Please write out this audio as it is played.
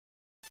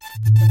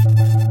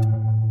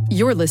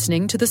You're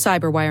listening to the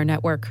Cyberwire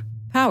Network,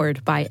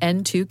 powered by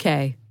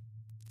N2K.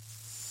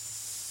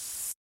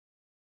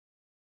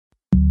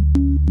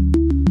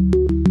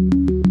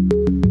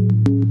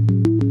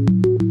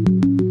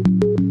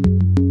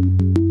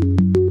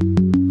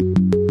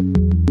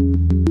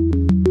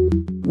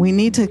 We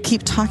need to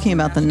keep talking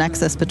about the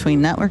nexus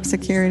between network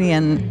security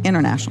and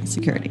international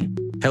security.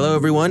 Hello,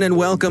 everyone, and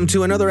welcome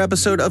to another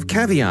episode of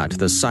Caveat,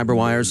 the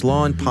CyberWire's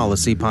Law and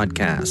Policy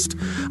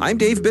podcast. I'm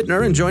Dave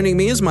Bittner, and joining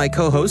me is my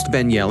co-host,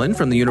 Ben Yellen,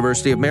 from the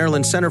University of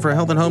Maryland Center for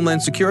Health and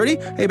Homeland Security.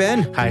 Hey,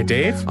 Ben. Hi,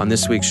 Dave. On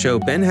this week's show,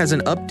 Ben has an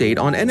update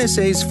on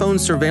NSA's phone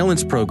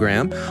surveillance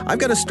program. I've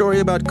got a story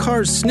about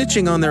cars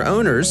snitching on their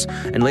owners.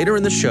 And later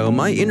in the show,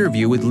 my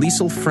interview with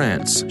Liesl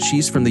France.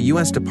 She's from the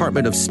U.S.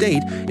 Department of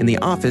State in the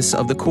Office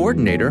of the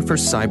Coordinator for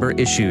Cyber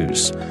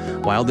Issues.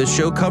 While this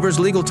show covers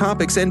legal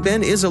topics and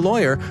Ben is a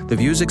lawyer, the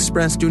views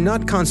expressed do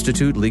not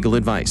constitute legal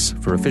advice.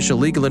 For official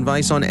legal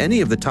advice on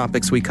any of the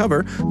topics we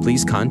cover,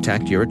 please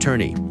contact your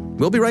attorney.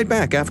 We'll be right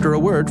back after a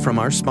word from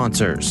our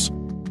sponsors.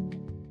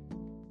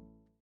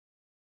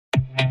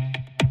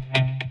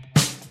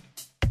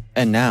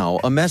 And now,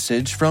 a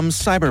message from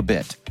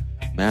Cyberbit.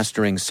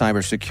 Mastering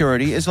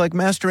cybersecurity is like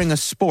mastering a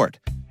sport.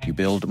 You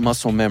build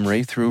muscle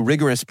memory through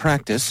rigorous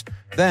practice,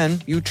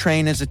 then you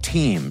train as a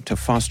team to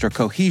foster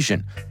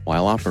cohesion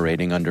while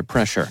operating under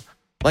pressure.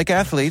 Like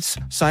athletes,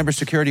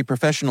 cybersecurity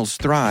professionals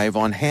thrive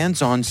on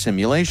hands-on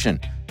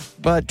simulation.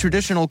 But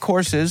traditional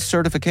courses,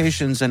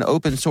 certifications, and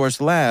open-source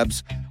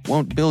labs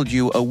won't build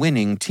you a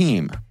winning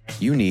team.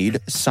 You need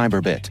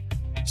Cyberbit.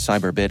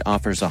 Cyberbit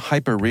offers a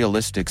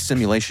hyper-realistic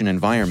simulation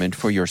environment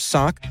for your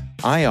SOC,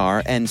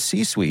 IR, and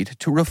C-suite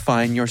to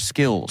refine your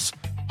skills,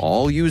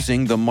 all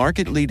using the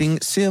market-leading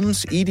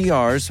SIMs,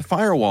 EDRs,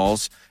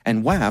 firewalls,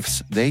 and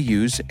WAFs they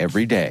use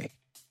every day.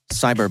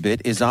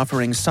 Cyberbit is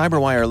offering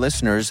CyberWire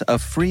listeners a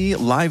free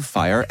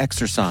live-fire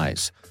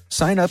exercise.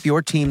 Sign up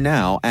your team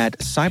now at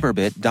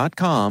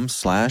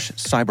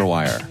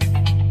cyberbit.com/cyberwire.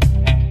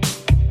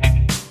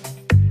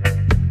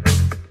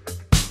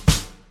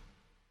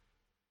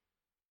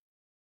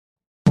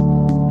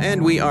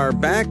 And we are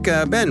back.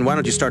 Ben, why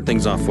don't you start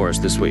things off for us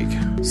this week?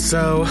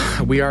 So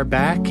we are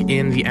back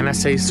in the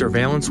NSA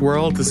surveillance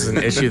world. This is an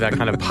issue that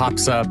kind of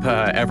pops up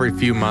every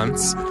few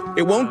months.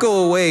 It won't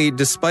go away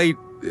despite...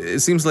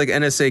 It seems like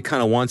NSA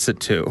kind of wants it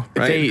to,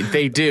 right?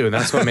 They do.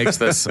 That's what makes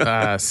this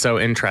so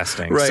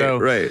interesting.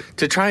 Right.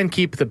 To try and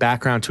keep the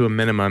background to a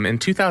minimum, in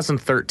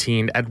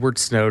 2013, Edward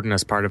Snowden,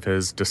 as part of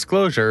his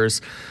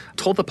disclosures,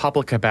 told the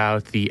public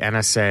about the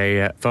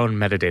NSA phone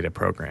metadata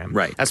program.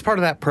 Right. As part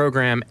of that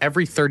program,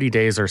 every 30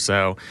 days or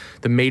so,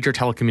 the major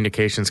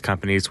telecommunications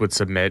companies would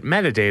submit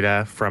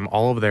metadata from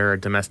all of their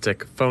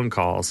domestic phone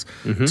calls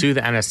to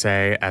the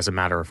NSA as a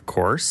matter of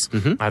course.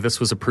 This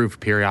was approved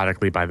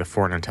periodically by the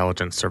Foreign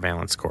Intelligence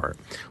Surveillance Court.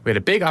 We had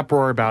a big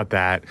uproar about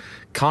that.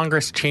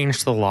 Congress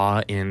changed the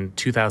law in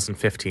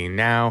 2015.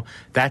 Now,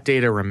 that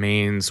data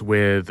remains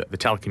with the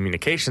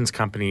telecommunications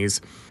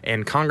companies,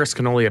 and Congress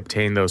can only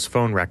obtain those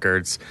phone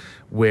records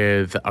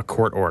with a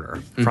court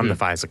order from the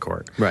FISA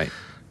court. Right.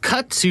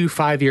 Cut to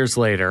 5 years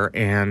later,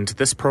 and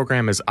this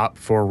program is up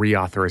for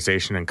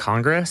reauthorization in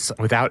Congress.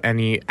 Without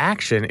any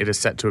action, it is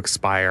set to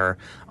expire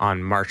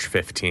on March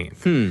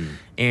 15th.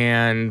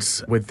 And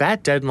with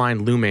that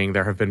deadline looming,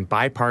 there have been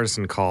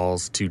bipartisan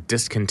calls to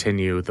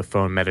discontinue the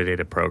phone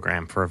metadata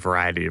program for a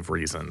variety of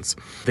reasons.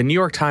 The New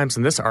York Times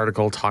in this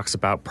article talks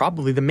about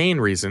probably the main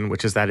reason,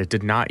 which is that it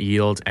did not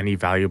yield any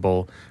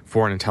valuable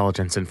foreign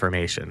intelligence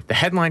information. The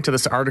headline to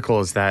this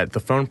article is that the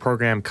phone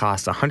program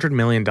cost $100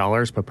 million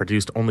but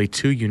produced only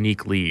 2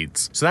 unique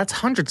leads. So that's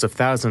hundreds of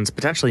thousands,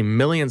 potentially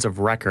millions of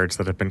records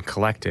that have been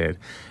collected.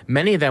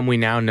 Many of them we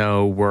now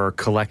know were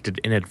collected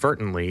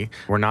inadvertently,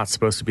 were not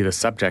supposed to be the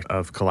subject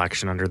of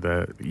collection under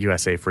the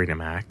USA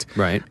Freedom Act.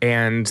 Right.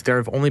 And there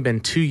have only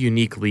been 2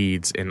 unique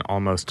leads in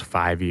almost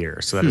 5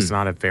 years. So that is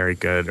not a very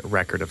good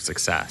record of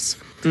success.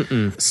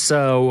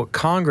 So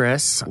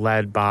Congress,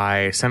 led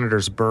by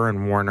Senators Burr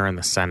and Warner in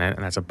the Senate,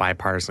 and that's a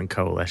bipartisan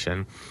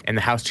coalition, and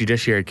the House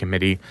Judiciary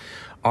Committee,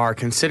 are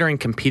considering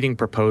competing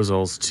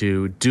proposals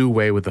to do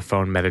away with the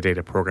phone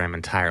metadata program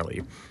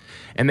entirely.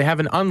 And they have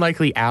an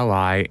unlikely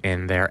ally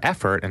in their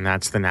effort, and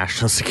that's the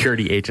National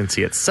Security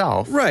Agency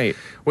itself. Right.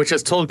 Which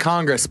has told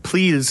Congress,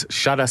 please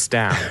shut us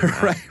down.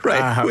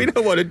 Right. We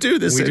don't want to do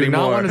this anymore. We do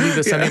not want to do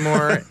this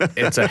anymore.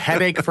 It's a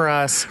headache for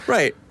us.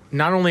 Right.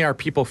 Not only are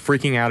people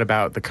freaking out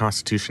about the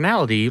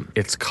constitutionality,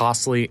 it's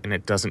costly and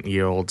it doesn't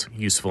yield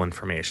useful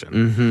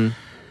information.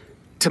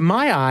 To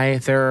my eye,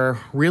 there are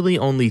really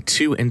only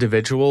 2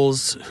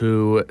 individuals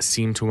who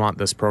seem to want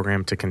this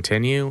program to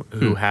continue,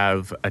 who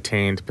have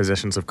attained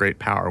positions of great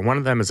power. One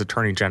of them is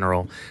Attorney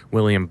General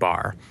William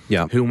Barr,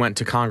 who went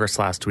to Congress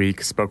last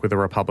week, spoke with a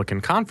Republican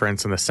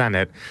conference in the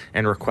Senate,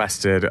 and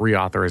requested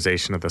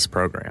reauthorization of this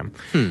program.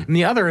 And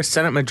the other is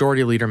Senate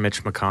Majority Leader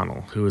Mitch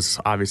McConnell, who is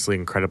obviously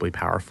incredibly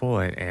powerful,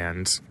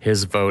 and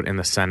his vote in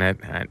the Senate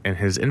and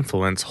his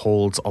influence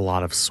holds a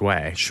lot of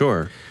sway.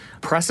 Sure.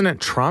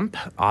 President Trump,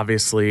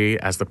 obviously,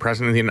 as the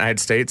president of the United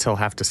States, he'll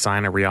have to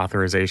sign a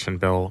reauthorization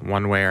bill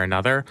one way or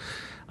another.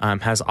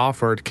 Has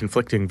offered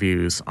conflicting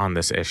views on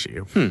this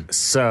issue.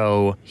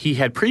 So he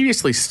had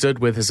previously stood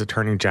with his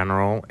attorney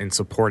general in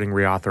supporting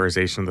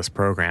reauthorization of this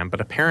program,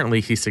 but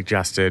apparently he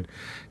suggested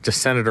to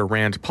Senator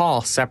Rand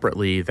Paul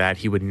separately that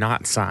he would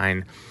not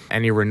sign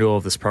any renewal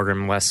of this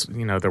program unless,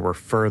 there were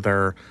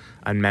further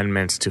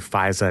amendments to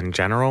FISA in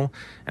general.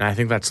 And I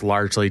think that's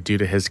largely due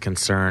to his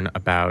concern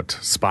about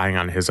spying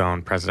on his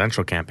own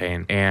presidential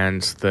campaign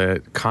and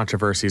the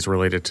controversies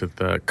related to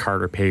the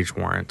Carter Page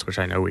warrant, which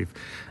I know we've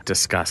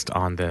discussed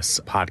on this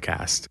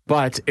podcast.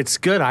 But it's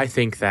good, I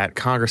think, that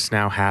Congress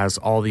now has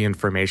all the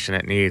information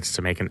it needs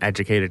to make an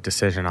educated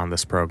decision on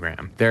this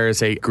program. There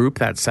is a group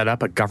that set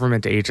up a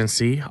government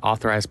agency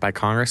authorized by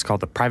Congress called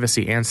the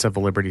Privacy and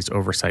Civil Liberties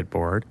Oversight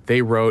Board.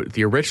 They wrote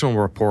the original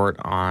report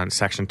on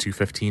Section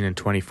 215 in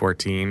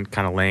 2014,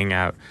 kind of laying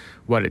out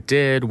what it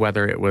did,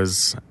 whether it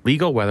was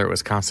legal, whether it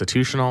was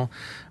constitutional.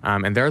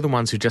 And they're the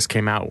ones who just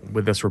came out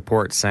with this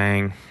report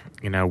saying,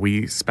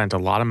 we spent a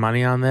lot of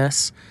money on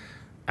this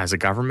as a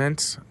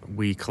government.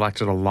 We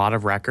collected a lot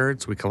of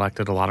records. We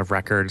collected a lot of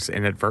records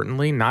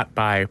inadvertently, not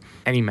by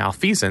any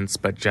malfeasance,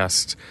 but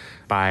just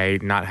by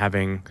not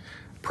having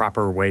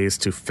proper ways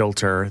to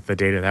filter the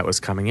data that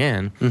was coming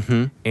in.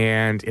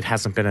 And it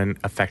hasn't been an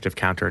effective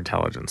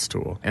counterintelligence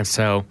tool. And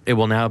so it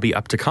will now be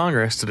up to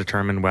Congress to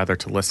determine whether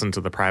to listen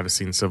to the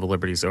Privacy and Civil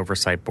Liberties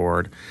Oversight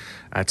Board,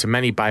 to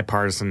many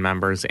bipartisan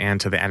members, and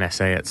to the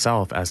NSA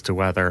itself as to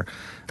whether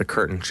the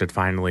curtain should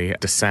finally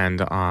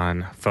descend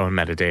on phone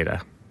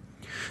metadata.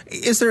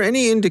 Is there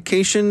any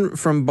indication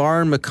from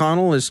Barr and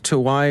McConnell as to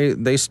why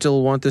they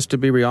still want this to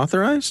be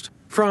reauthorized?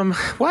 From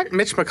what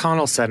Mitch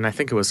McConnell said, and I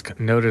think it was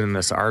noted in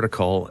this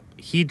article,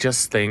 he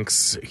just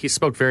thinks, he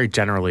spoke very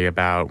generally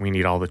about we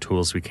need all the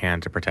tools we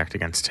can to protect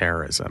against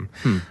terrorism.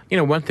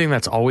 One thing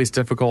that's always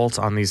difficult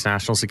on these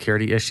national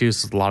security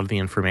issues is a lot of the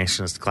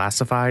information is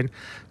classified.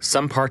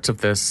 Some parts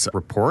of this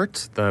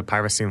report, the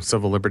Privacy and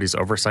Civil Liberties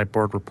Oversight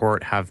Board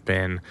report, have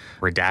been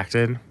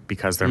redacted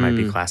because there might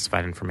be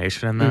classified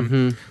information in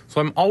them.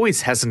 So I'm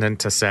always hesitant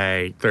to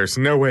say there's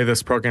no way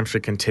this program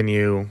should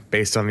continue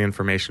based on the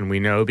information we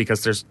know,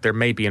 because there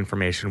may be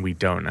information we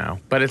don't know.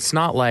 But it's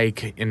not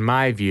like, in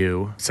my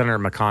view, Senator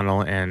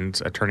McConnell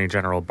and Attorney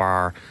General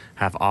Barr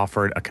have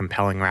offered a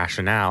compelling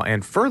rationale.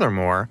 And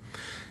furthermore,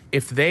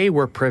 if they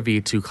were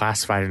privy to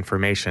classified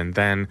information,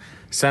 then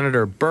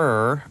Senator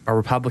Burr, a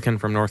Republican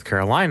from North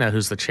Carolina,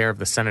 who's the chair of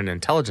the Senate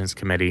Intelligence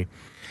Committee,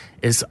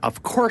 is,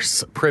 of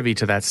course, privy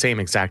to that same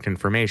exact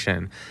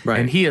information. Right.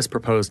 And he has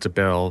proposed a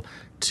bill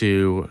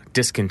to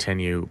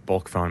discontinue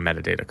bulk phone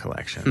metadata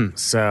collection.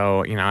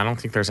 So, I don't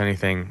think there's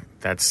anything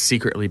that's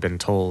secretly been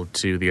told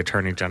to the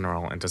Attorney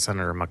General and to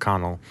Senator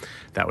McConnell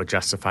that would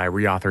justify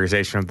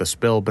reauthorization of this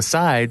bill,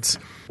 besides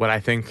what I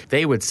think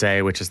they would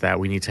say, which is that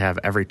we need to have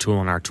every tool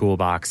in our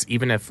toolbox,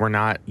 even if we're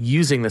not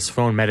using this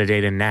phone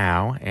metadata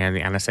now, and the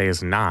NSA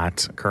is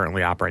not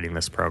currently operating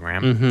this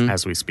program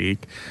as we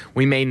speak,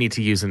 we may need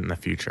to use it in the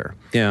future.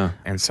 Yeah.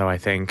 And so I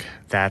think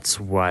that's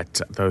what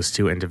those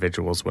two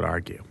individuals would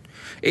argue.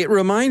 It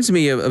reminds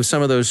me of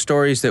some of those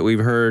stories that we've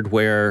heard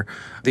where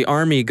the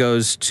Army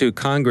goes to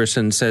Congress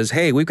and says,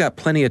 hey, we've got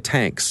plenty of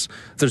tanks.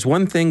 If there's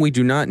one thing we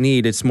do not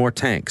need, it's more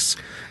tanks.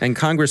 And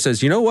Congress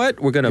says, you know what?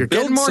 We're going to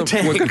build more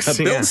tanks. We're going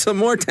to build some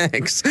more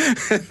tanks.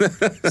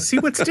 See,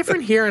 what's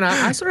different here, and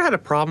I sort of had a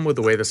problem with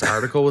the way this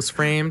article was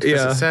framed,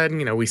 because it said,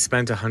 we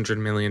spent $100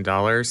 million.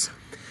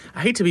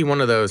 I hate to be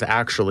one of those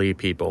actually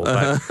people,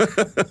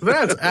 but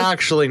that's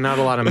actually not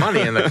a lot of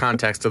money in the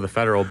context of the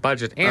federal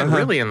budget, and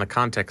really in the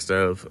context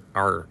of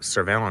our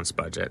surveillance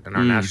budget and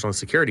our national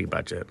security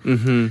budget.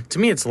 To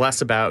me, it's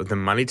less about the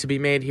money to be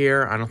made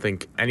here. I don't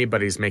think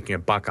anybody's making a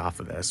buck off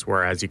of this,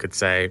 whereas you could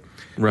say,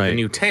 the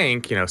new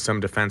tank, some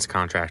defense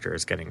contractor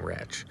is getting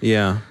rich.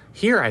 Yeah.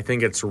 Here, I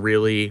think it's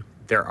really...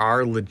 There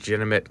are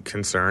legitimate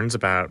concerns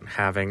about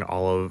having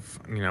all of,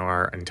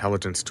 our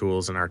intelligence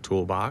tools in our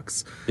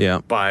toolbox. Yeah.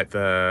 But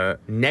the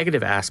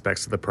negative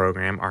aspects of the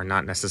program are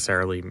not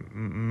necessarily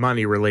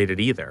money related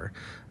either.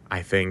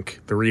 I think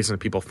the reason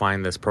people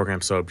find this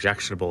program so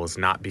objectionable is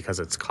not because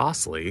it's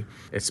costly.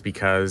 It's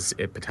because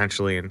it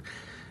potentially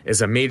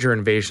is a major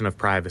invasion of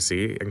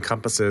privacy,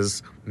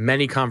 encompasses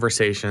many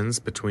conversations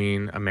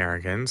between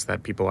Americans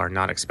that people are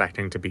not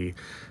expecting to be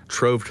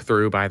troved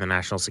through by the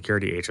National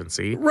Security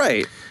Agency.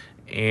 Right.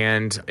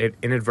 And it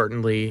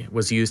inadvertently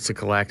was used to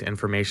collect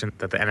information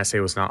that the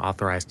NSA was not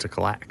authorized to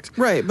collect.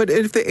 Right, but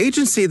if the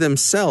agency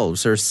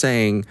themselves are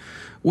saying,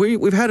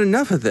 we've had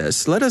enough of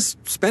this, let us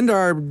spend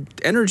our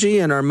energy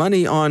and our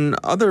money on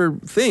other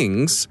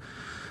things,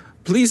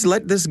 please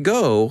let this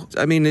go.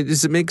 I mean,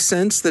 does it make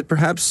sense that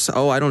perhaps,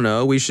 I don't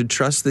know, we should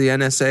trust the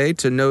NSA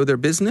to know their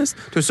business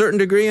to a certain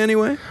degree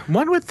anyway?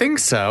 One would think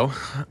so.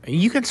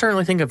 You can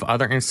certainly think of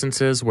other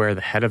instances where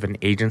the head of an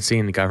agency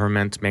in the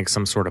government makes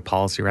some sort of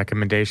policy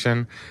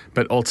recommendation,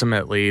 but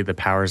ultimately the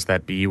powers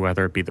that be,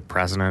 whether it be the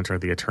president or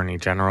the attorney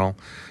general,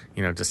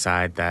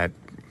 decide that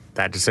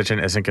that decision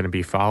isn't going to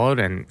be followed.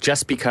 And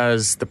just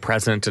because the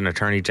president and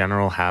attorney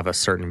general have a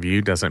certain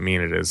view doesn't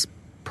mean it is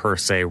per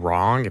se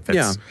wrong if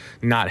it's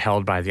not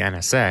held by the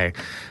NSA.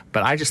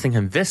 But I just think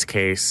in this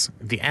case,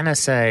 the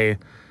NSA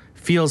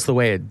feels the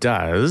way it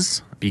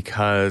does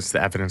because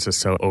the evidence is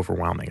so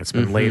overwhelming. It's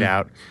been laid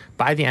out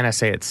by the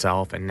NSA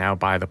itself and now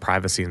by the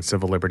Privacy and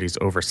Civil Liberties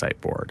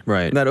Oversight Board.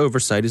 Right. That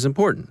oversight is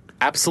important.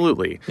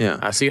 Absolutely.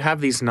 Yeah. So you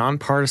have these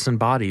nonpartisan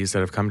bodies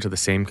that have come to the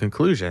same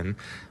conclusion,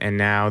 and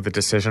now the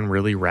decision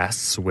really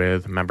rests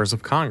with members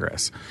of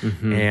Congress.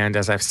 And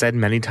as I've said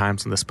many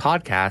times on this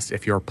podcast,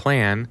 if your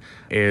plan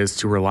is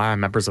to rely on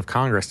members of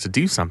Congress to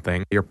do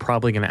something, you're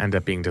probably going to end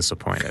up being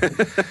disappointed.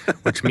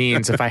 Which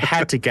means if I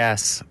had to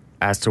guess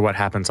as to what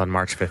happens on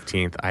March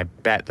 15th, I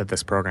bet that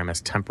this program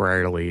is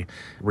temporarily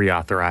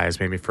reauthorized,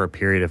 maybe for a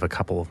period of a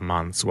couple of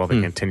months while they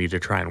continue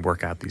to try and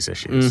work out these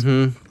issues.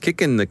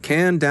 Kicking the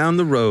can down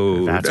the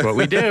road. That's what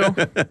we do.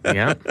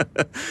 Yeah.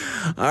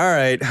 All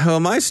right. Well,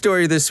 my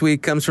story this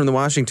week comes from the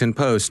Washington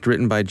Post,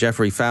 written by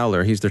Jeffrey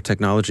Fowler. He's their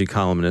technology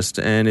columnist,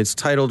 and it's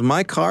titled,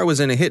 "My Car Was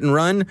in a Hit and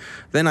Run.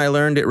 Then I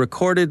Learned It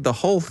Recorded the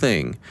Whole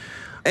Thing."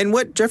 And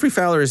what Jeffrey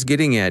Fowler is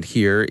getting at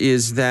here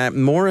is that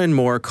more and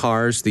more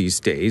cars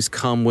these days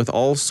come with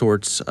all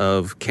sorts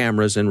of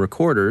cameras and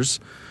recorders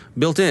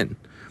built in.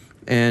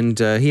 And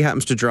he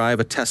happens to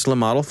drive a Tesla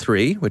Model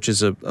 3, which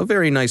is a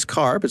very nice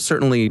car, but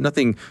certainly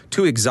nothing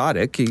too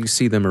exotic. You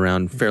see them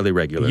around fairly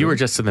regularly. You were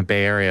just in the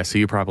Bay Area, so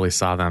you probably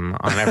saw them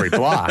on every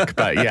block,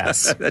 but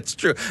yes. That's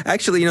true.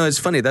 Actually, it's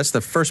funny. That's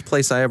the first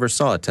place I ever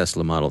saw a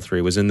Tesla Model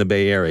 3 was in the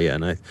Bay Area.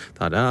 And I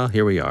thought,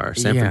 here we are,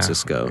 San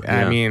Francisco.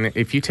 I mean,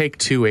 if you take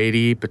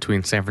 280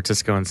 between San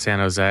Francisco and San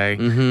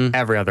Jose,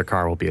 every other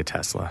car will be a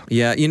Tesla.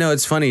 Yeah,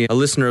 it's funny. A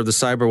listener of the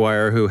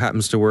Cyberwire who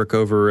happens to work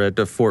over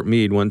at Fort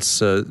Meade once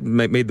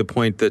made the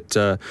point that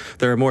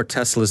there are more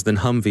Teslas than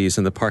Humvees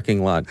in the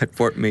parking lot at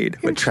Fort Meade.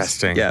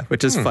 Interesting.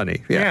 Which is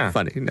funny. Yeah.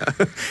 Funny. No.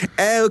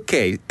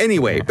 Okay.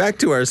 Anyway, back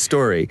to our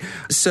story.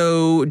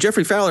 So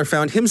Jeffrey Fowler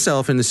found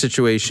himself in the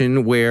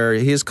situation where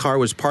his car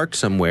was parked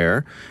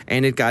somewhere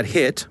and it got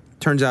hit.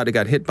 Turns out it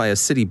got hit by a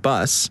city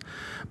bus.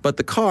 But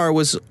the car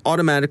was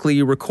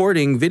automatically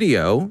recording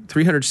video,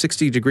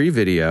 360-degree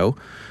video.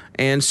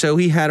 And so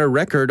he had a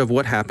record of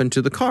what happened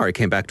to the car. He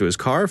came back to his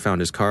car,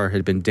 found his car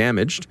had been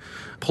damaged,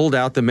 pulled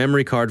out the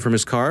memory card from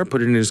his car,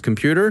 put it in his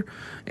computer,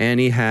 and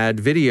he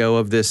had video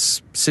of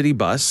this city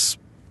bus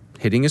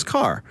hitting his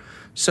car.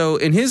 So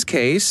in his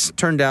case,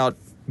 turned out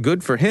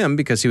good for him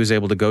because he was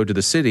able to go to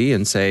the city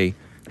and say,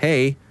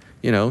 hey,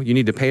 you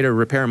need to pay to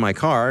repair my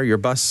car. Your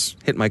bus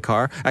hit my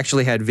car.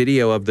 Actually had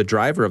video of the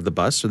driver of the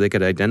bus so they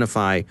could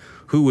identify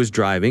who was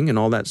driving and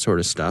all that sort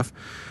of stuff.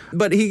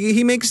 But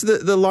he makes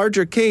the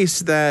larger case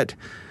that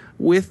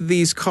with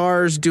these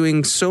cars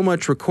doing so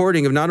much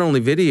recording of not only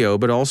video,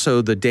 but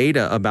also the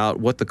data about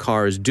what the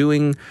car is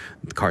doing.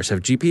 The cars have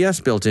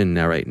GPS built in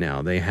right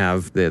now.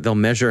 They'll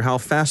measure how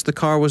fast the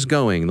car was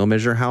going. They'll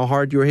measure how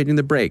hard you were hitting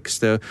the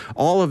brakes.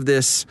 All of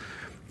this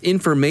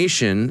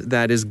information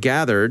that is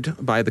gathered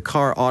by the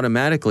car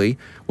automatically,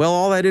 well,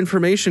 all that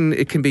information,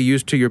 it can be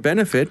used to your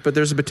benefit, but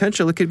there's a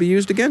potential it could be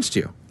used against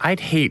you.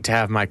 I'd hate to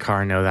have my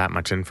car know that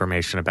much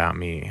information about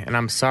me. And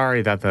I'm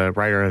sorry that the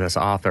writer of this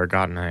author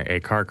got in a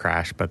car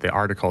crash, but the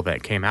article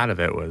that came out of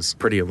it was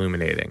pretty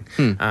illuminating.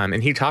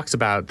 And he talks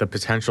about the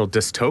potential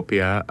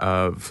dystopia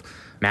of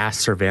mass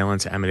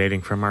surveillance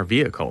emanating from our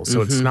vehicles. So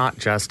it's not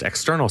just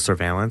external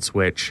surveillance,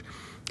 which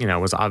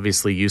was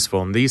obviously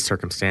useful in these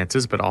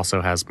circumstances, but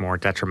also has more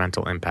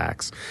detrimental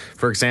impacts.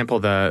 For example,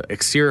 the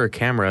exterior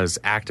cameras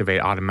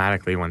activate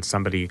automatically when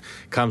somebody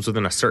comes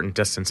within a certain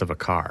distance of a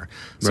car.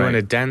 So in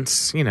a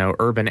dense,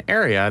 urban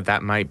area,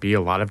 that might be a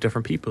lot of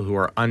different people who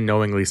are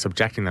unknowingly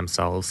subjecting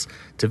themselves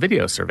to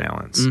video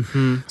surveillance.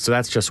 So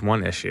that's just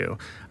one issue.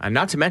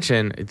 Not to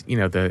mention,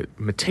 the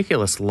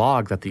meticulous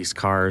log that these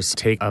cars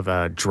take of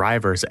a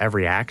driver's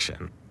every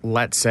action.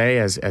 Let's say,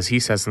 as he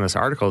says in this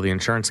article, the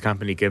insurance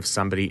company gives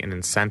somebody an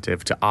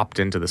incentive to opt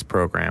into this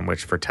program,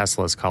 which for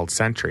Tesla is called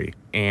Sentry,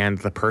 and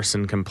the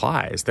person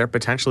complies. They're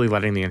potentially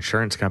letting the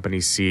insurance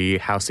company see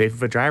how safe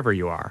of a driver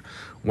you are.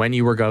 When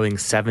you were going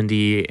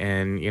 70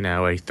 in,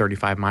 a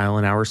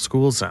 35-mile-an-hour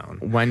school zone.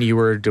 When you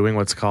were doing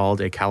what's called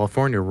a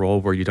California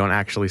rule where you don't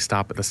actually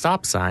stop at the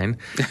stop sign,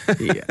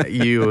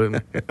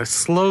 you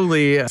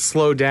slowly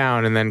slow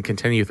down and then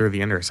continue through the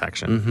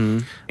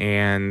intersection.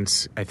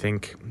 And I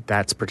think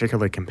that's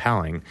particularly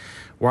compelling.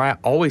 Where I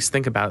always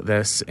think about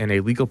this in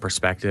a legal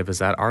perspective is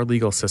that our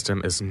legal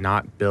system is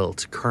not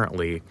built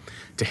currently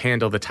to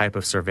handle the type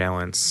of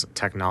surveillance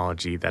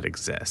technology that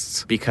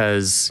exists.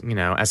 Because,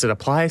 as it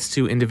applies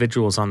to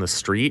individuals on the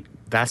street,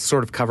 that's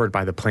sort of covered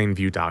by the plain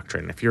view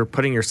doctrine. If you're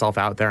putting yourself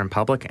out there in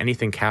public,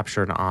 anything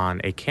captured on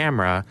a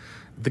camera,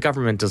 the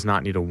government does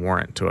not need a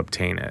warrant to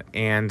obtain it.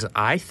 And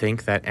I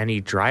think that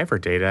any driver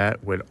data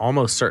would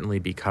almost certainly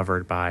be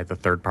covered by the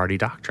third-party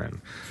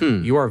doctrine.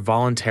 You are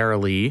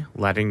voluntarily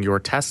letting your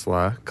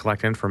Tesla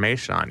collect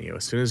information on you.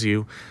 As soon as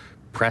you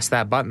press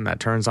that button that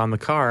turns on the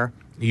car,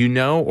 you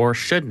know or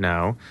should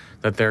know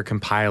that they're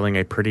compiling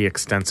a pretty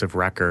extensive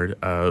record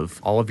of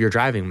all of your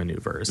driving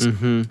maneuvers.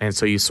 And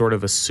so you sort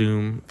of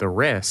assume the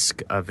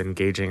risk of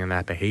engaging in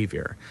that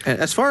behavior. And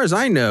as far as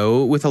I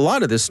know, with a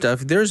lot of this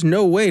stuff, there's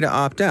no way to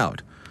opt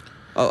out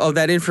of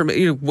that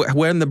information.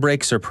 When the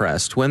brakes are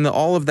pressed, when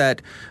all of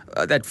that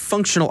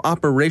functional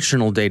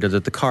operational data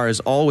that the car is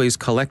always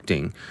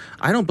collecting.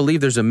 I don't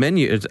believe there's a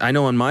menu. I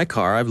know on my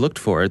car, I've looked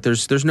for it.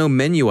 There's no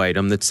menu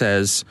item that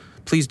says,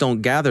 please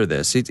don't gather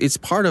this. It's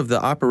part of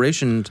the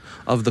operation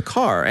of the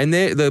car. And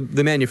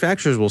the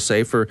manufacturers will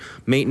say for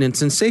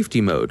maintenance and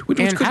safety mode, which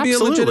could be a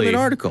legitimate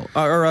article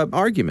or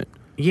argument.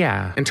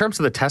 Yeah. In terms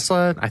of the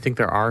Tesla, I think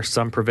there are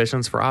some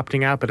provisions for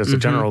opting out, but as a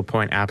general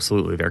point,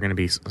 absolutely, there are going to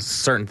be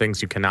certain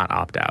things you cannot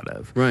opt out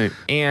of. Right.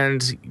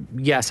 And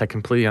yes, I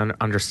completely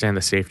understand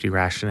the safety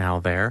rationale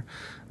there,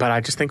 but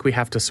I just think we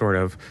have to sort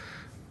of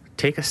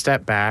take a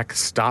step back,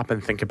 stop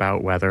and think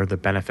about whether the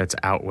benefits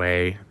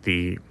outweigh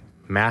the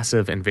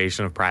massive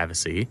invasion of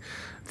privacy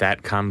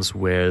that comes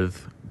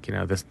with,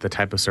 the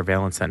type of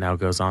surveillance that now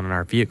goes on in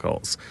our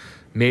vehicles.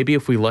 Maybe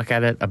if we look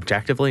at it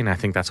objectively, and I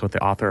think that's what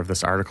the author of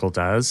this article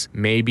does,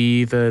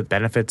 maybe the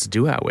benefits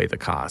do outweigh the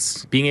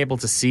costs. Being able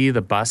to see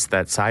the bus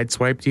that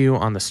sideswiped you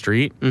on the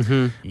street,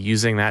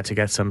 using that to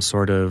get some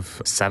sort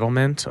of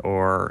settlement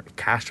or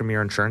cash from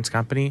your insurance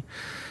company,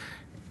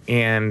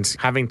 and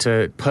having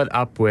to put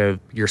up with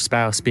your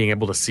spouse being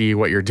able to see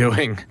what you're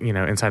doing,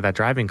 inside that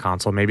driving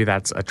console, maybe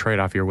that's a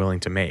trade-off you're willing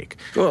to make.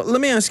 Well, let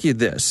me ask you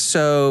this.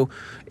 So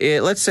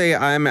let's say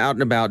I'm out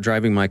and about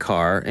driving my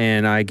car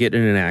and I get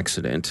in an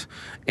accident,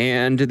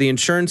 and the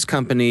insurance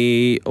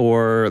company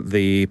or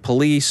the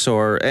police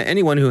or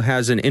anyone who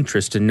has an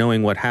interest in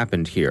knowing what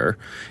happened here,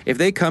 if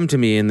they come to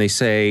me and they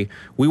say,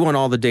 we want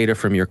all the data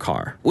from your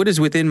car, what is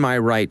within my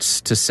rights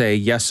to say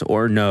yes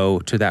or no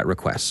to that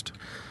request?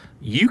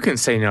 You can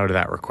say no to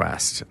that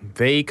request.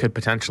 They could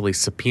potentially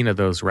subpoena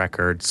those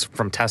records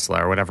from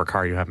Tesla or whatever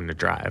car you happen to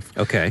drive.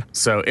 Okay.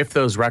 So if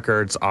those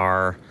records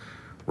are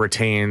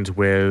retained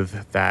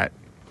with that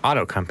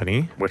auto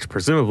company, which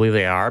presumably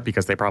they are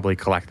because they probably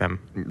collect them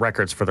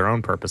records for their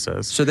own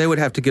purposes. So they would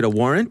have to get a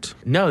warrant?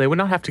 No, they would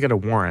not have to get a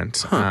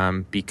warrant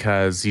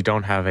because you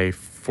don't have a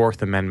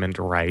Fourth Amendment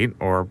right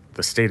or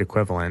the state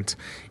equivalent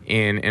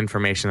in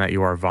information that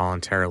you are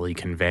voluntarily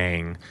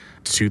conveying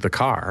to the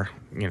car,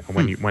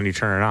 when you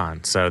turn it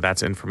on. So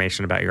that's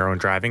information about your own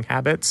driving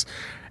habits,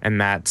 and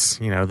that's,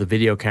 the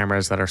video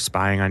cameras that are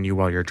spying on you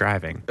while you're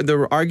driving.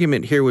 The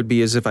argument here would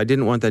be as if I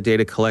didn't want that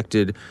data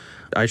collected,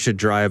 I should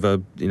drive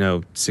a,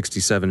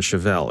 67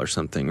 Chevelle or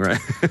something,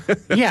 right?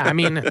 Yeah, I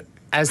mean,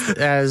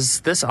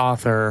 as this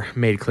author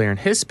made clear in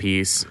his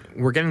piece,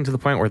 we're getting to the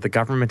point where the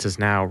government is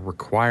now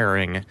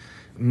requiring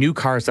new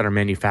cars that are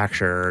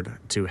manufactured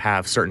to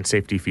have certain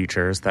safety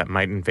features that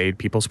might invade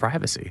people's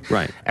privacy.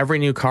 Right. Every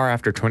new car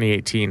after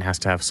 2018 has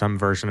to have some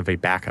version of a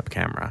backup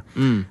camera.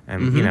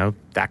 And,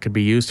 that could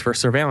be used for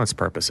surveillance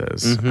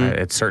purposes.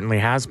 It certainly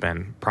has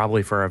been,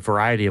 probably for a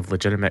variety of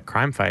legitimate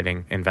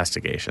crime-fighting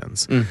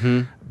investigations.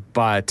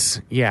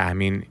 But, yeah, I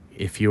mean,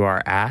 if you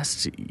are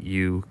asked,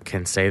 you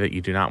can say that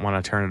you do not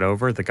want to turn it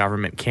over. The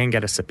government can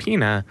get a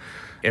subpoena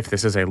if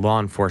this is a law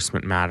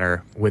enforcement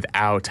matter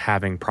without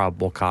having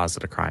probable cause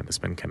that a crime has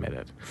been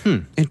committed.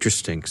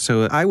 Interesting.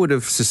 So I would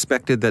have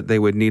suspected that they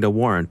would need a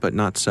warrant, but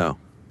not so.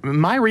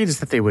 My read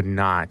is that they would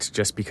not,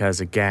 just because,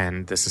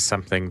 again, this is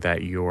something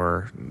that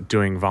you're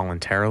doing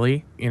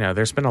voluntarily.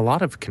 There's been a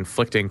lot of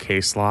conflicting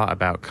case law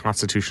about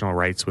constitutional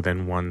rights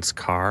within one's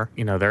car.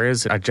 There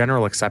is a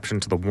general exception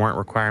to the warrant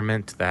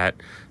requirement that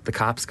the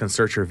cops can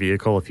search your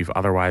vehicle if you've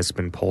otherwise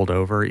been pulled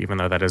over, even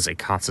though that is a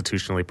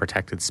constitutionally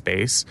protected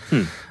space.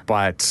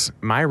 But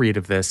my read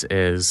of this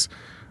is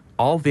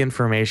all of the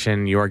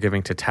information you are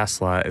giving to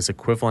Tesla is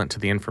equivalent to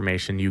the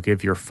information you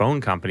give your phone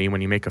company when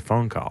you make a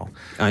phone call.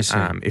 I see.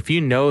 If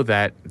you know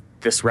that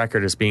this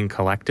record is being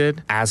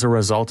collected as a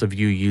result of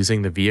you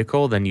using the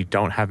vehicle, then you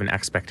don't have an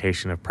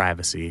expectation of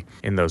privacy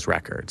in those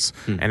records.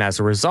 And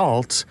as a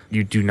result,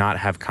 you do not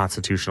have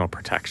constitutional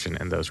protection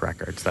in those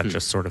records. That's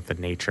just sort of the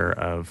nature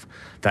of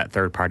that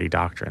third-party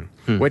doctrine,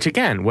 which,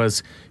 again,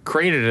 was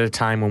created at a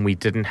time when we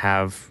didn't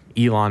have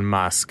Elon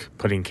Musk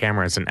putting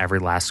cameras in every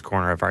last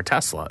corner of our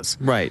Teslas.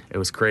 Right. It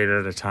was created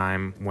at a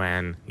time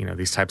when,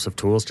 these types of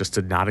tools just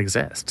did not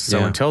exist.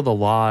 So until the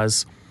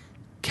laws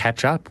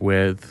catch up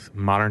with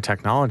modern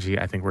technology,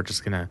 I think we're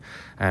just going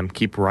to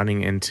keep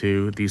running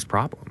into these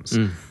problems.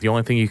 The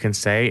only thing you can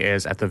say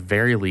is, at the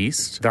very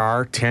least, there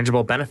are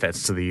tangible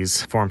benefits to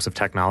these forms of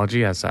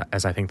technology, as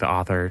I think the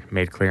author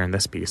made clear in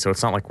this piece. So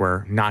it's not like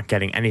we're not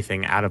getting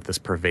anything out of this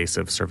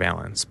pervasive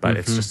surveillance, but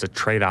it's just a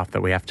trade-off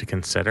that we have to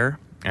consider.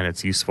 And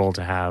it's useful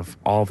to have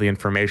all the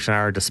information at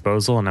our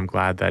disposal, and I'm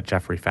glad that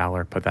Jeffrey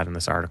Fowler put that in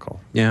this article.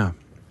 Yeah.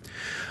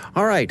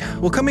 All right.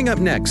 Well, coming up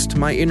next,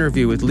 my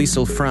interview with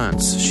Liesl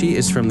Franz. She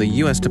is from the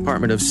U.S.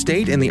 Department of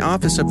State in the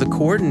Office of the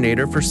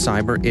Coordinator for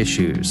Cyber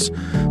Issues.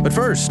 But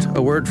first,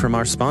 a word from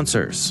our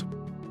sponsors.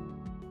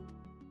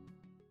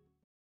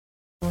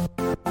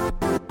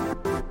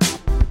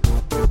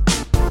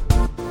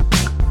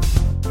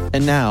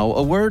 And now,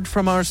 a word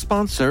from our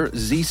sponsor,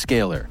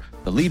 Zscaler.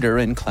 the leader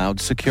in cloud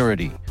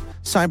security.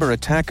 Cyber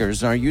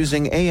attackers are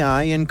using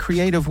AI in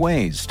creative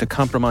ways to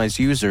compromise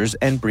users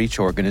and breach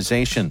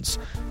organizations.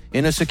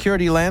 In a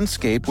security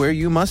landscape where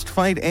you must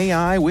fight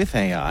AI with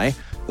AI,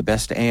 the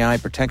best AI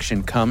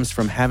protection comes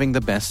from having the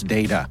best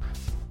data.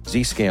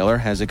 Zscaler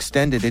has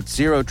extended its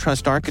Zero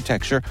Trust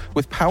architecture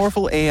with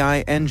powerful AI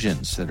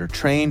engines that are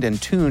trained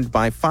and tuned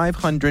by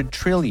 500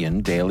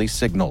 trillion daily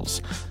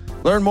signals.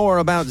 Learn more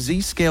about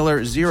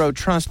Zscaler Zero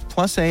Trust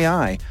plus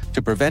AI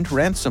to prevent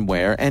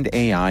ransomware and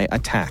AI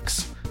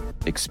attacks.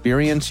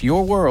 Experience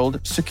your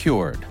world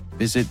secured.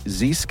 Visit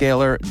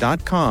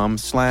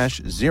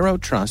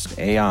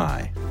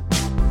zscaler.com/zerotrustai.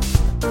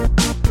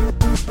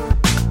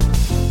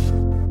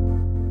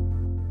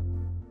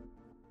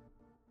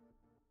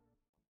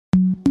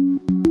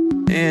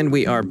 And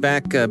we are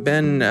back.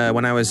 Ben,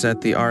 when I was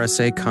at the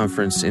RSA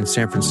conference in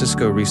San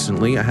Francisco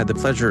recently, I had the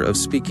pleasure of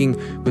speaking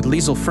with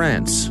Liesl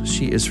France.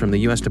 She is from the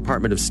U.S.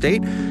 Department of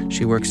State.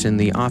 She works in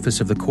the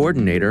Office of the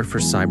Coordinator for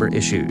Cyber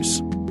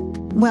Issues.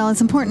 Well,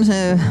 it's important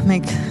to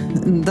make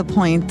the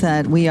point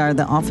that we are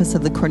the Office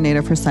of the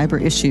Coordinator for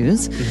Cyber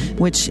Issues,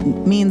 which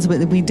means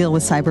we deal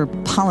with cyber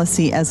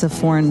policy as a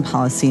foreign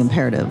policy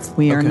imperative.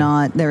 We are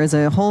not, there is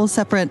a whole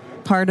separate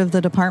part of the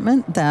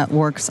department that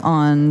works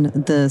on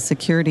the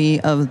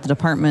security of the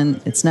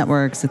department, its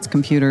networks, its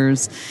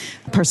computers,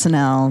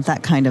 personnel,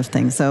 that kind of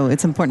thing. So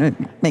it's important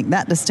to make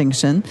that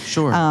distinction.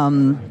 Sure.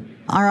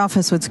 Our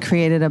office was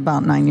created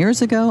about 9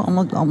 years ago,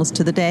 almost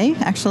to the day,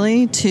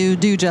 actually, to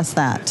do just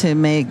that, to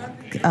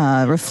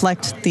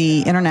reflect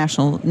the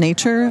international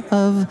nature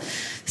of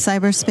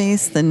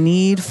cyberspace, the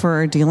need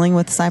for dealing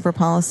with cyber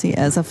policy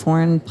as a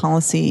foreign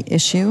policy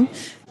issue,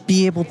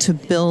 be able to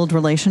build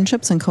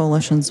relationships and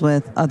coalitions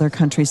with other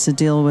countries to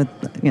deal with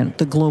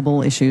the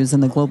global issues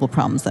and the global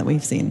problems that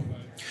we've seen.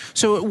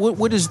 So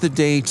what is the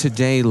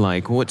day-to-day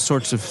like? What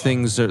sorts of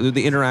things are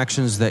the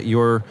interactions that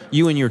you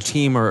and your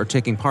team are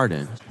taking part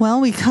in?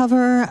 Well, we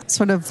cover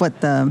sort of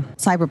what the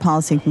cyber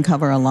policy can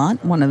cover a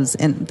lot. One of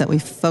that we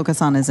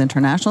focus on is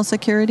international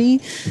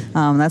security.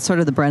 That's sort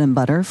of the bread and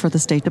butter for the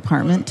State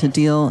Department to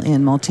deal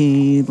in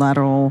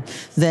multilateral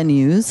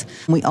venues.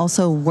 We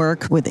also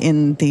work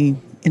within the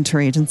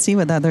interagency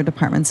with other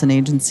departments and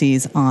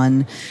agencies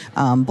on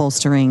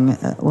bolstering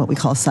what we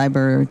call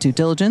cyber due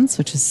diligence,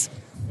 which is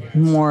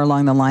more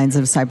along the lines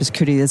of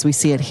cybersecurity as we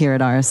see it here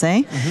at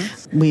RSA.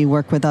 We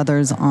work with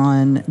others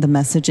on the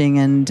messaging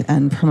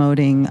and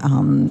promoting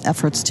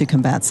efforts to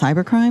combat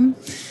cybercrime.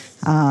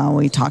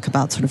 We talk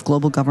about sort of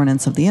global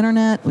governance of the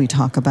internet. We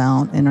talk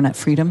about internet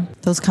freedom,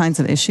 those kinds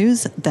of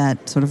issues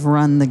that sort of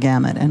run the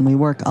gamut. And we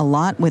work a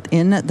lot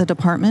within the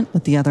department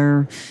with the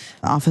other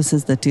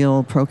offices that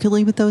deal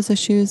parochially with those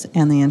issues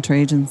and the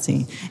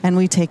interagency. And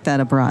we take that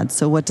abroad.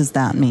 So what does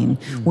that mean?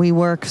 We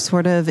work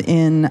sort of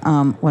in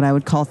what I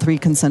would call 3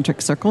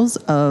 concentric circles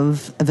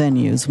of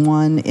venues.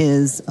 One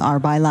is our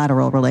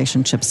bilateral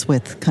relationships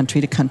with country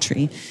to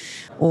country,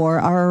 or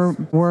our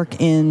work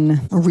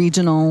in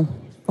regional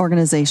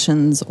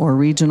organizations or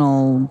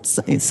regional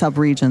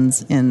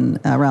sub-regions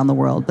around the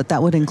world. But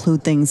that would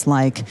include things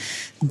like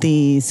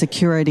the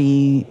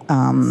security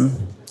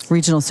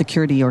regional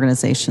security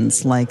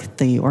organizations like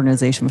the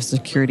Organization for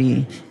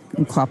Security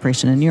and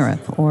Cooperation in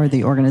Europe, or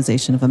the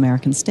Organization of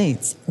American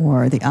States,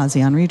 or the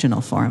ASEAN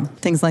Regional Forum,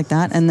 things like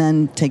that, and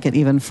then take it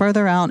even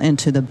further out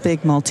into the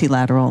big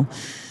multilateral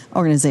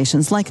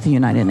organizations like the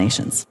United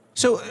Nations.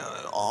 So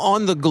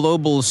on the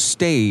global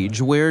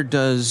stage, where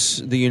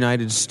does the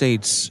United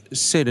States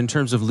sit in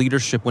terms of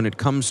leadership when it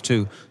comes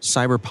to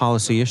cyber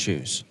policy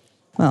issues?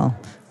 Well,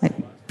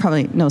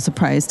 probably no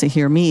surprise to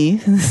hear me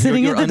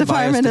sitting at the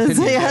department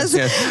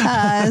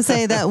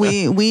say that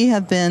we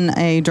have been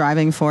a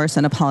driving force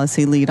and a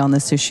policy lead on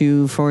this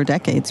issue for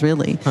decades,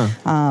 really.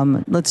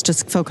 Let's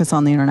just focus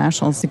on the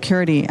international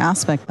security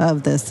aspect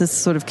of this. This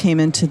sort of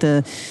came into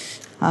the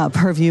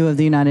purview of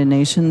the United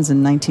Nations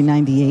in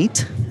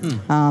 1998,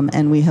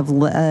 and we have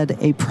led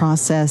a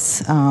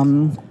process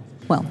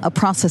a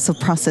process of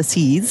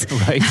processes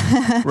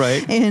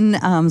right.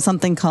 in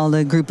something called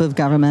a group of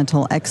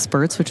governmental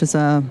experts, which is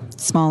a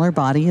smaller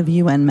body of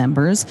UN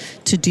members,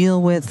 to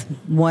deal with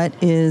what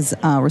is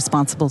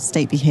responsible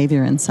state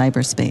behavior in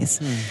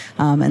cyberspace.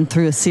 And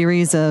through a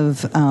series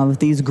of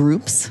these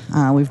groups,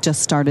 we've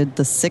just started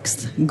the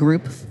 6th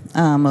group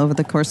over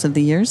the course of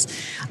the years.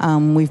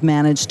 We've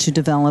managed to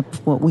develop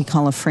what we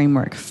call a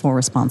framework for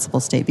responsible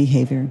state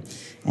behavior.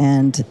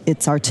 And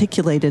it's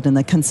articulated in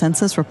the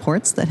consensus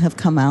reports that have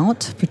come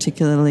out,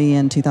 particularly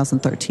in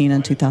 2013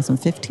 and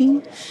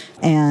 2015,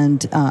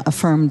 and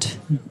affirmed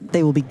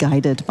they will be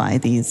guided by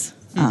these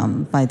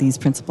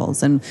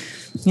principles. And,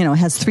 it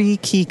has 3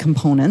 key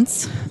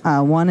components.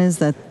 One is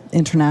that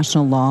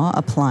international law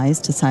applies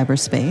to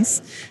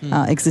cyberspace,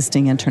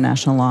 existing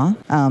international law.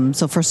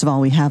 So first of all,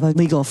 we have a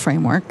legal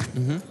framework.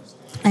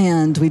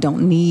 And we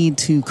don't need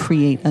to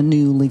create a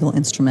new legal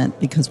instrument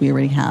because we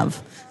already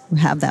have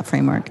that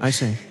framework. I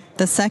see.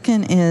 The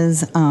second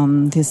is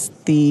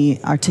the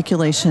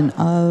articulation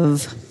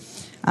of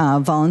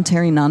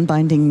voluntary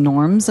non-binding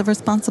norms of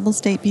responsible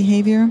state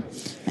behavior.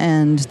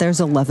 And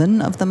there's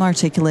 11 of them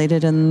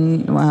articulated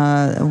in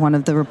one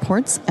of the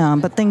reports.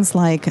 But things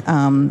like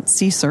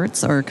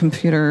CSIRTs, or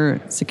Computer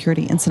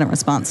Security Incident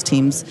Response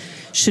Teams,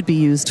 should be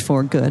used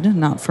for good,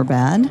 not for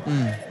bad.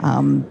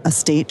 A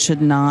state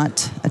should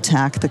not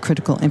attack the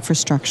critical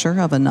infrastructure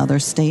of another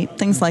state.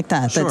 Things like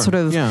that. Sure. That sort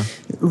of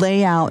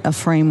lay out a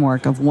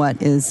framework of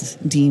what is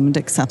deemed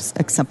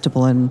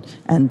acceptable and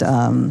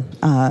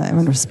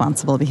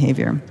responsible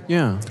behavior.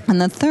 Yeah.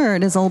 And the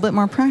third is a little bit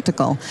more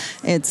practical.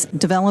 It's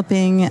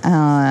developing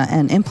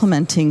and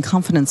implementing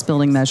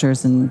confidence-building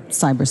measures in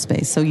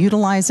cyberspace. So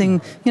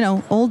utilizing,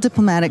 old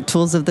diplomatic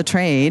tools of the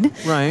trade,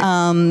 right,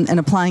 and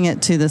applying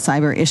it to the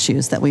cyber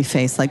issues that we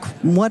face. Like,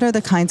 what are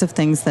the kinds of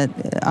things that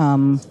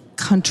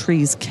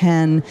countries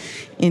can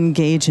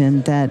engage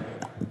in that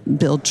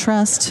build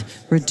trust,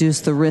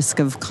 reduce the risk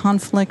of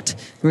conflict,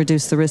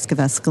 reduce the risk of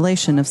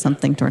escalation if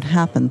something were to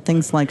happen.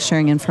 Things like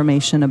sharing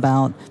information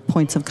about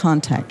points of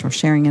contact, or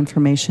sharing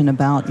information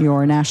about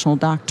your national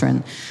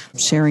doctrine,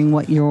 sharing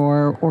what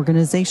your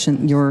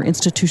organization, your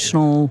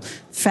institutional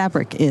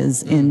fabric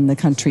is in the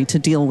country to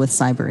deal with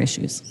cyber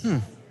issues.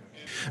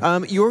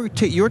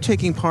 You're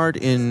taking part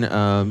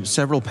in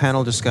several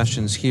panel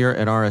discussions here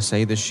at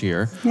RSA this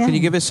year. Yeah. Can you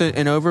give us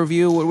an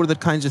overview? What are the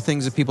kinds of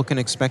things that people can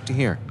expect to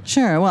hear?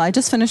 Sure. Well, I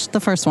just finished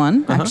the first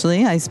one,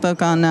 actually. I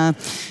spoke on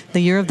the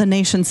Year of the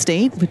Nation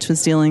State, which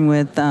was dealing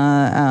with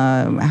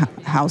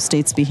how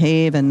states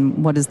behave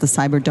and what is the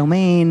cyber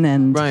domain.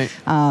 And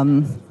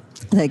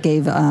that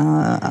gave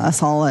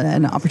us all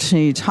an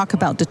opportunity to talk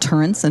about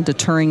deterrence and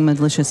deterring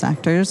malicious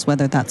actors,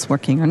 whether that's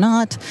working or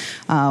not,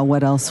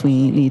 what else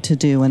we need to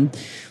do. And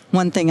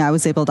one thing I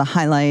was able to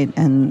highlight,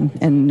 and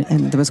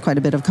there was quite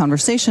a bit of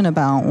conversation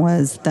about,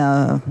 was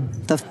the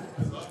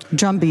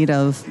drumbeat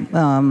of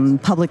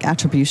public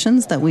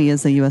attributions that we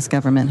as the U.S.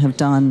 government have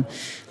done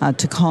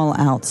to call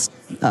out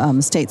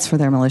states for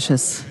their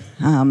malicious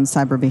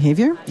cyber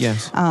behavior.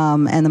 Yes.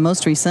 And the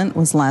most recent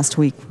was last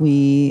week.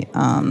 We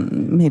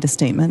made a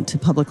statement to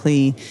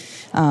publicly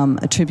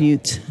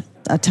attribute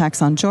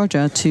attacks on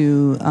Georgia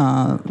to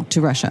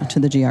Russia, to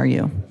the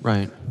GRU.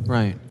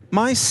 Right.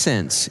 My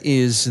sense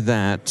is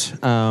that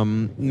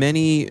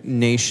many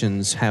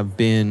nations have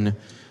been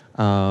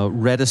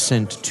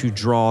reticent to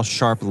draw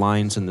sharp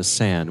lines in the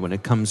sand when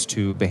it comes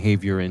to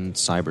behavior in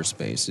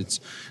cyberspace. It's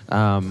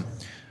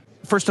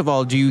first of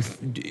all, do you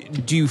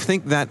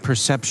think that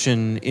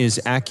perception is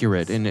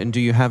accurate, and do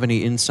you have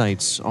any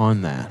insights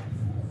on that?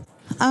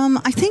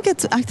 I think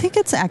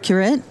it's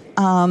accurate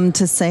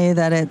to say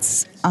that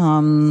it's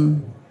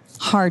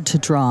hard to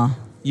draw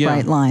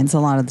bright lines a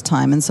lot of the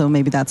time, and so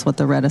maybe that's what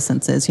the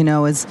reticence is.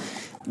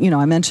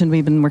 I mentioned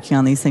we've been working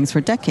on these things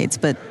for decades,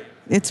 but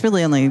it's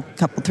really only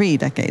 3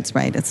 decades,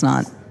 right? It's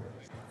not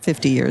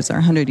 50 years or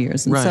 100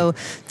 years. And so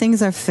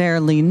things are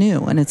fairly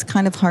new, and it's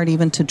kind of hard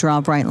even to draw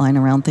a bright line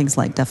around things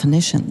like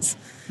definitions.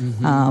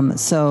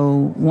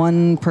 So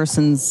one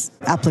person's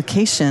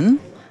application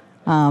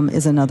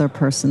is another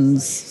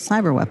person's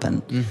cyber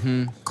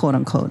weapon, quote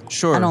unquote.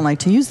 Sure. I don't like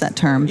to use that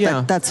term,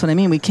 but that's what I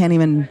mean. We can't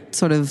even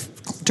sort of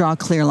draw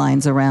clear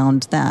lines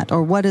around that.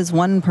 Or what is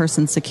one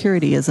person's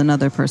security is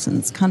another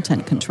person's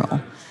content control.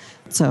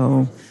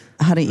 So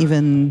how to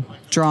even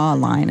draw a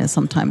line is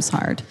sometimes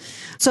hard.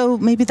 So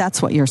maybe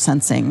that's what you're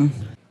sensing.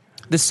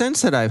 The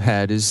sense that I've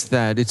had is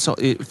that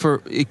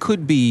it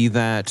could be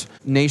that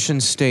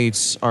nation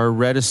states are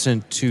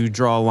reticent to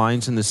draw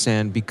lines in the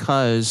sand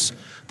because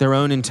their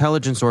own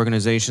intelligence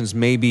organizations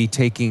may be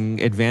taking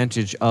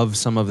advantage of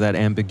some of that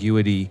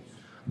ambiguity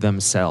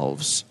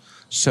themselves.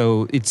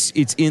 So it's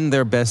in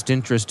their best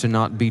interest to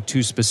not be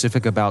too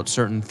specific about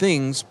certain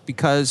things,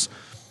 because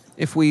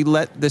if we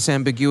let this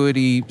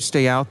ambiguity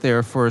stay out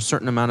there for a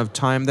certain amount of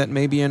time, that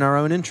may be in our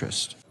own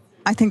interest.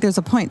 I think there's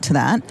a point to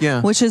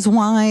that, which is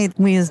why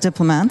we as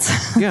diplomats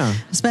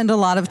spend a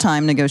lot of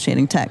time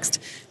negotiating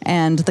text.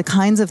 And the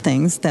kinds of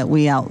things that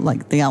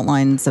like the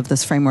outlines of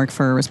this framework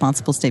for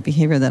responsible state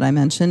behavior that I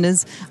mentioned,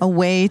 is a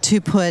way to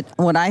put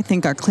what I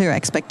think are clear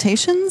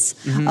expectations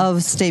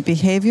of state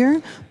behavior,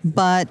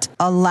 but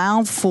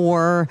allow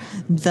for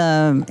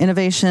the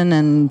innovation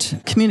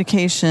and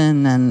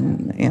communication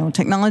and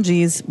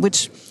technologies,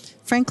 which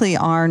frankly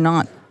are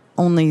not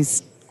only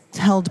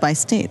held by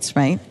states,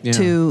 right? Yeah.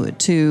 To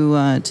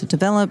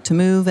develop, to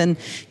move, and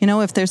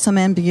if there's some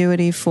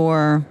ambiguity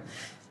for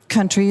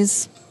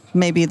countries,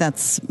 maybe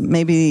that's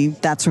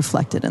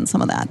reflected in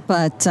some of that.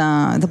 But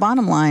the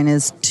bottom line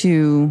is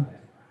to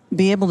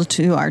be able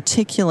to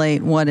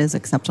articulate what is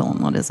acceptable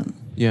and what isn't.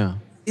 Yeah.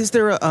 Is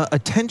there a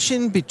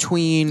tension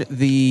between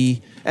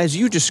as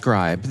you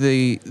described,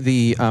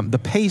 the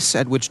pace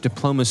at which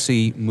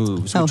diplomacy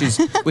moves,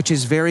 which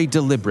is very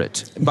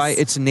deliberate by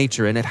its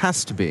nature, and it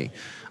has to be.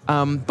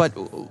 But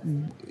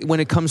when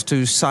it comes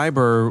to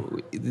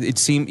cyber, it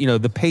seems,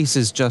 the pace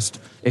is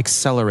just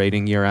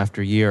accelerating year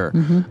after year.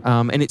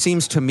 And it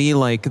seems to me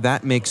like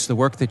that makes the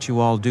work that you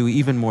all do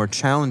even more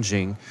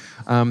challenging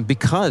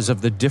because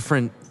of the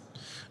different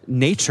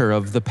nature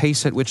of the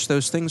pace at which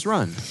those things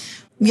run.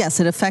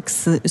 Yes, it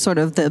affects sort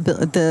of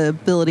the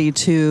ability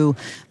to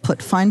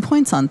put fine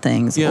points on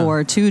things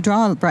or to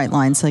draw bright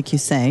lines, like you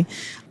say.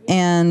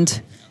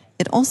 And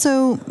it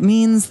also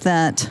means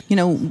that,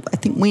 I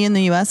think we in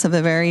the U.S. have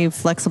a very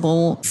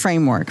flexible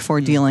framework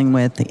for dealing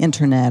with the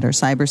internet or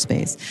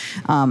cyberspace.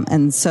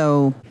 And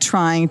so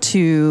trying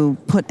to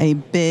put a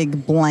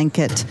big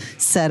blanket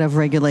set of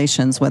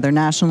regulations, whether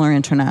national or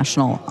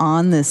international,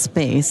 on this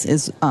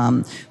space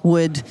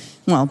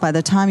by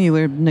the time you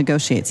would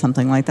negotiate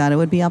something like that, it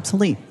would be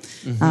obsolete.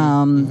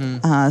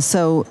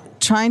 So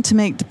trying to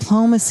make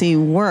diplomacy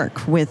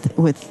work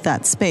with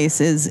that space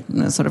is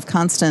sort of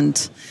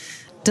constant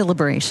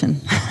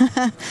deliberation.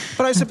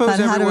 But I suppose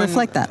how to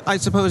reflect that. I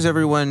suppose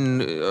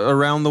everyone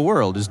around the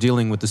world is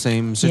dealing with the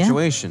same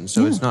situation,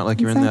 so it's not like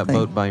you're in that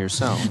boat by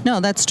yourself. No,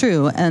 that's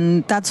true,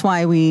 and that's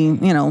why we,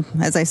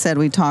 as I said,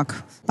 we talk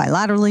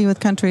bilaterally with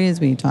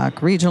countries, we talk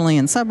regionally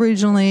and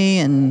sub-regionally,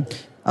 and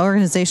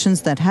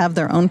organizations that have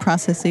their own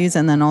processes,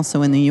 and then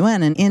also in the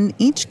UN. And in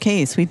each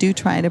case, we do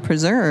try to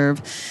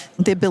preserve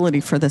the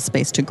ability for the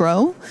space to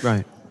grow.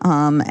 Right.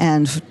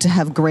 And to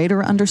have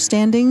greater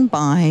understanding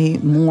by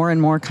more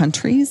and more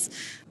countries,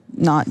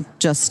 not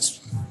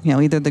just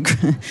either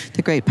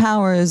the great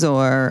powers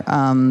or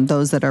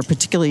those that are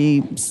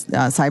particularly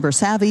cyber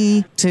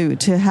savvy,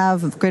 to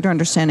have greater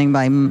understanding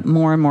by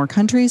more and more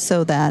countries,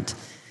 so that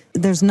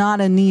there's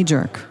not a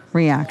knee-jerk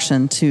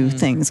reaction to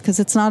things, because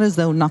it's not as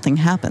though nothing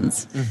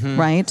happens,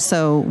 right?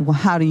 So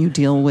how do you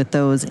deal with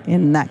those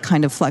in that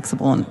kind of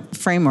flexible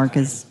framework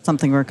is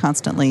something we're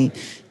constantly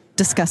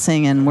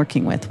discussing and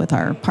working with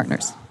our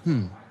partners.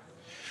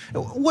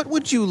 What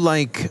would you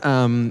like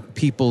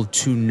people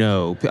to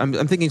know?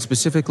 I'm thinking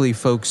specifically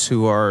folks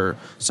who are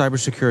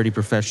cybersecurity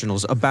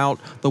professionals about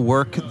the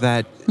work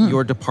that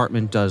your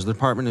department does, the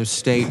Department of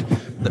State.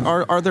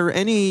 Are there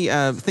any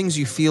things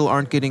you feel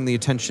aren't getting the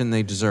attention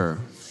they deserve?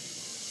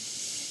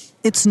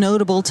 It's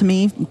notable to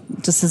me,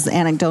 just as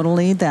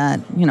anecdotally,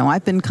 that,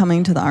 I've been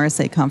coming to the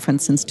RSA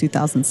conference since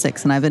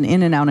 2006, and I've been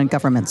in and out in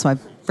government, so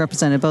I've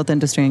represented both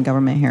industry and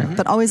government here,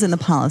 but always in the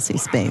policy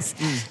space.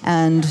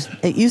 And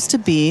it used to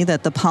be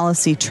that the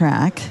policy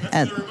track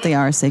at the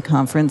RSA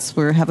conference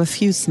have a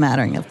few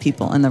smattering of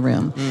people in the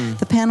room.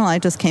 The panel I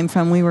just came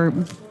from, we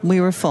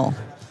were full.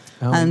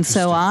 And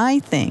so I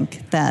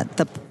think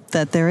that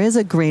that there is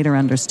a greater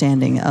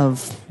understanding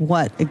of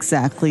what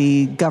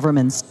exactly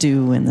governments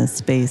do in this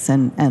space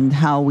and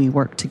how we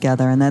work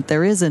together, and that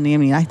there is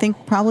I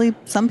think probably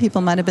some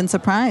people might have been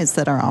surprised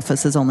that our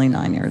office is only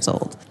 9 years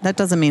old. That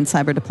doesn't mean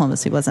cyber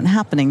diplomacy wasn't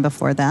happening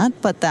before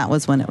that, but that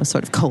was when it was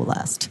sort of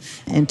coalesced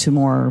into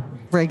more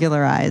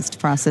regularized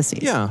processes.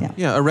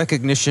 Yeah, a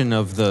recognition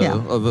of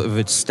of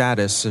its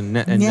status and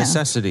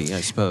necessity,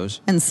 I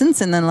suppose. And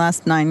since in the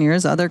last 9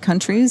 years, other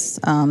countries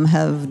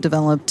have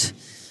developed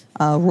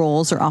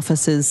roles or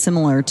offices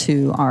similar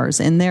to ours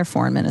in their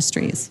foreign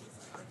ministries.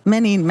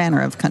 Many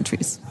manner of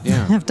countries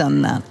have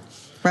done that.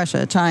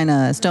 Russia,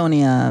 China,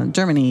 Estonia,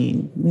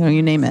 Germany,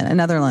 you name it, and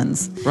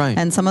Netherlands. Right.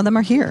 And some of them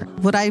are here.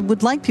 What I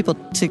would like people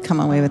to come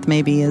away with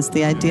maybe is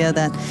the idea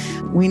that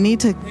we need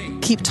to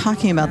keep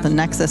talking about the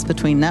nexus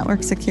between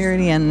network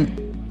security and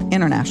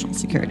international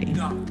security.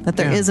 That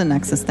there is a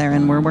nexus there,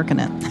 and we're working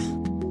it.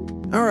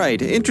 All right.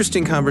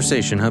 Interesting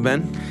conversation, huh,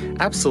 Ben?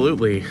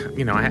 Absolutely.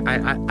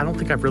 I don't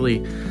think I've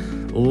really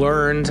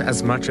learned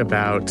as much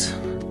about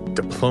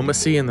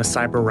diplomacy in the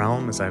cyber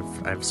realm as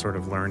I've sort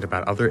of learned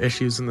about other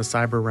issues in the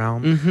cyber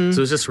realm.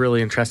 So it's just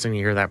really interesting to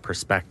hear that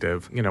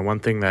perspective. One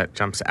thing that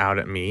jumps out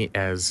at me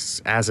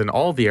as in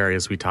all the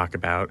areas we talk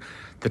about,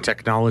 the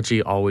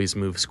technology always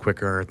moves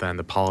quicker than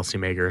the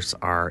policymakers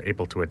are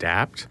able to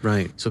adapt.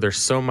 Right. So there's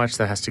so much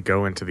that has to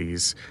go into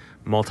these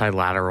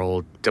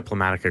multilateral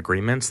diplomatic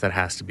agreements that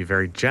has to be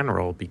very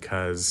general,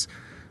 because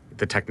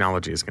the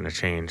technology is going to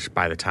change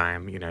by the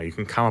time, you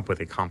can come up with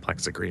a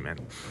complex agreement.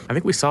 I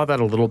think we saw that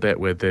a little bit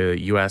with the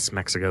U.S.,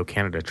 Mexico,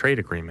 Canada trade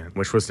agreement,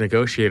 which was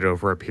negotiated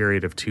over a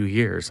period of 2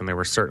 years. And there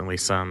were certainly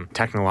some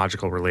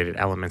technological related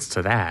elements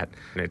to that.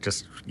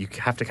 And you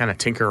have to kind of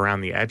tinker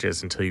around the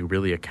edges until you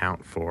really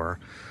account for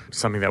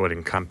something that would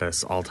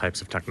encompass all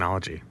types of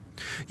technology.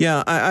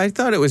 Yeah, I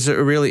thought it was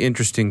a really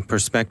interesting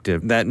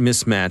perspective, that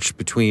mismatch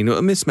between,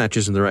 mismatch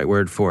isn't the right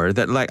word for it,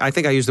 that I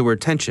think I used the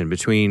word tension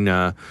between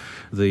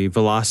the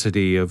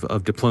velocity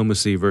of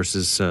diplomacy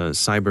versus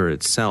cyber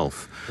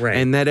itself. Right.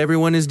 And that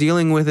everyone is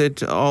dealing with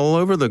it all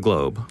over the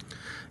globe.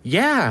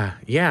 Yeah.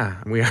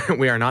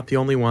 We are not the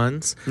only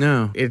ones.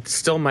 No. It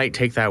still might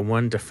take that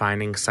one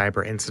defining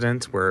cyber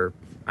incident where,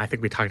 I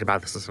think we talked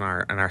about this in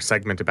our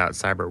segment about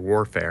cyber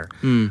warfare,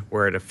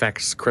 where it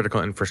affects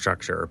critical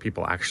infrastructure or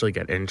people actually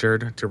get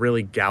injured, to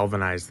really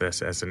galvanize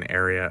this as an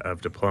area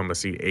of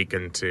diplomacy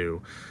akin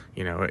to,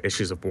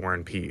 issues of war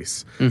and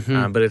peace.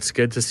 But it's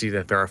good to see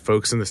that there are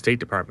folks in the State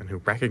Department who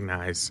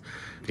recognize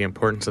the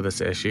importance of this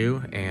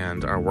issue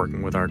and are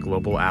working with our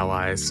global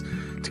allies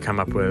to come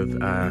up with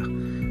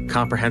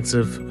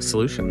comprehensive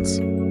solutions.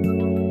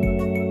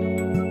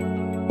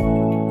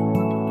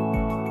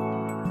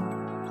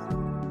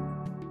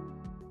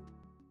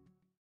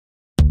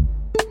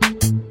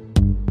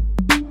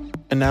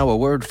 And now a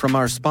word from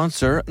our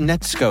sponsor,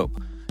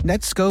 Netskope.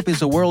 Netskope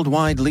is a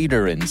worldwide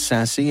leader in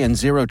SASE and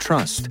Zero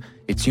Trust.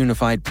 Its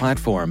unified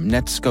platform,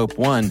 Netskope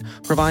One,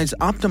 provides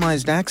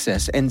optimized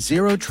access and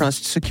Zero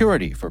Trust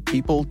security for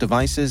people,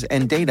 devices,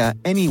 and data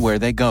anywhere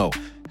they go,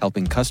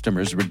 helping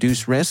customers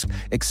reduce risk,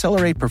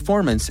 accelerate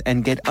performance,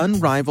 and get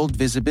unrivaled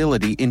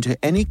visibility into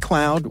any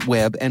cloud,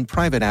 web, and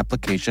private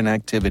application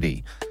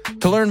activity.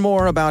 To learn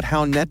more about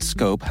how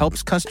Netskope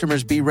helps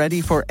customers be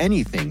ready for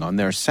anything on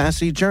their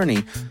SASE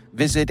journey,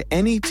 visit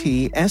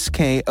netskope.com.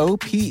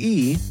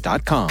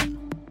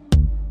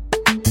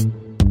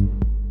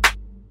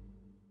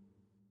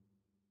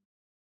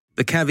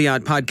 The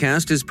Caveat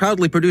podcast is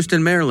proudly produced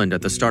in Maryland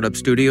at the startup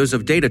studios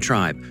of Data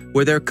Tribe,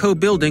 where they're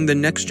co-building the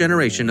next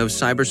generation of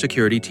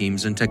cybersecurity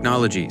teams and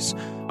technologies.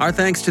 Our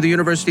thanks to the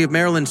University of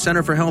Maryland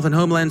Center for Health and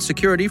Homeland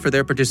Security for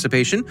their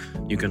participation.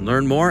 You can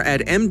learn more at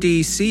mdchhs.com.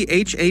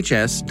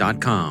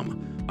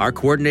 Our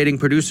coordinating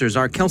producers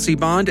are Kelsey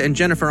Bond and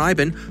Jennifer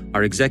Iben.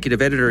 Our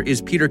executive editor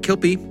is Peter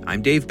Kilpie.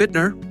 I'm Dave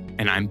Bittner.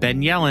 And I'm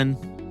Ben Yellen.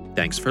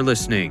 Thanks for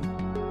listening.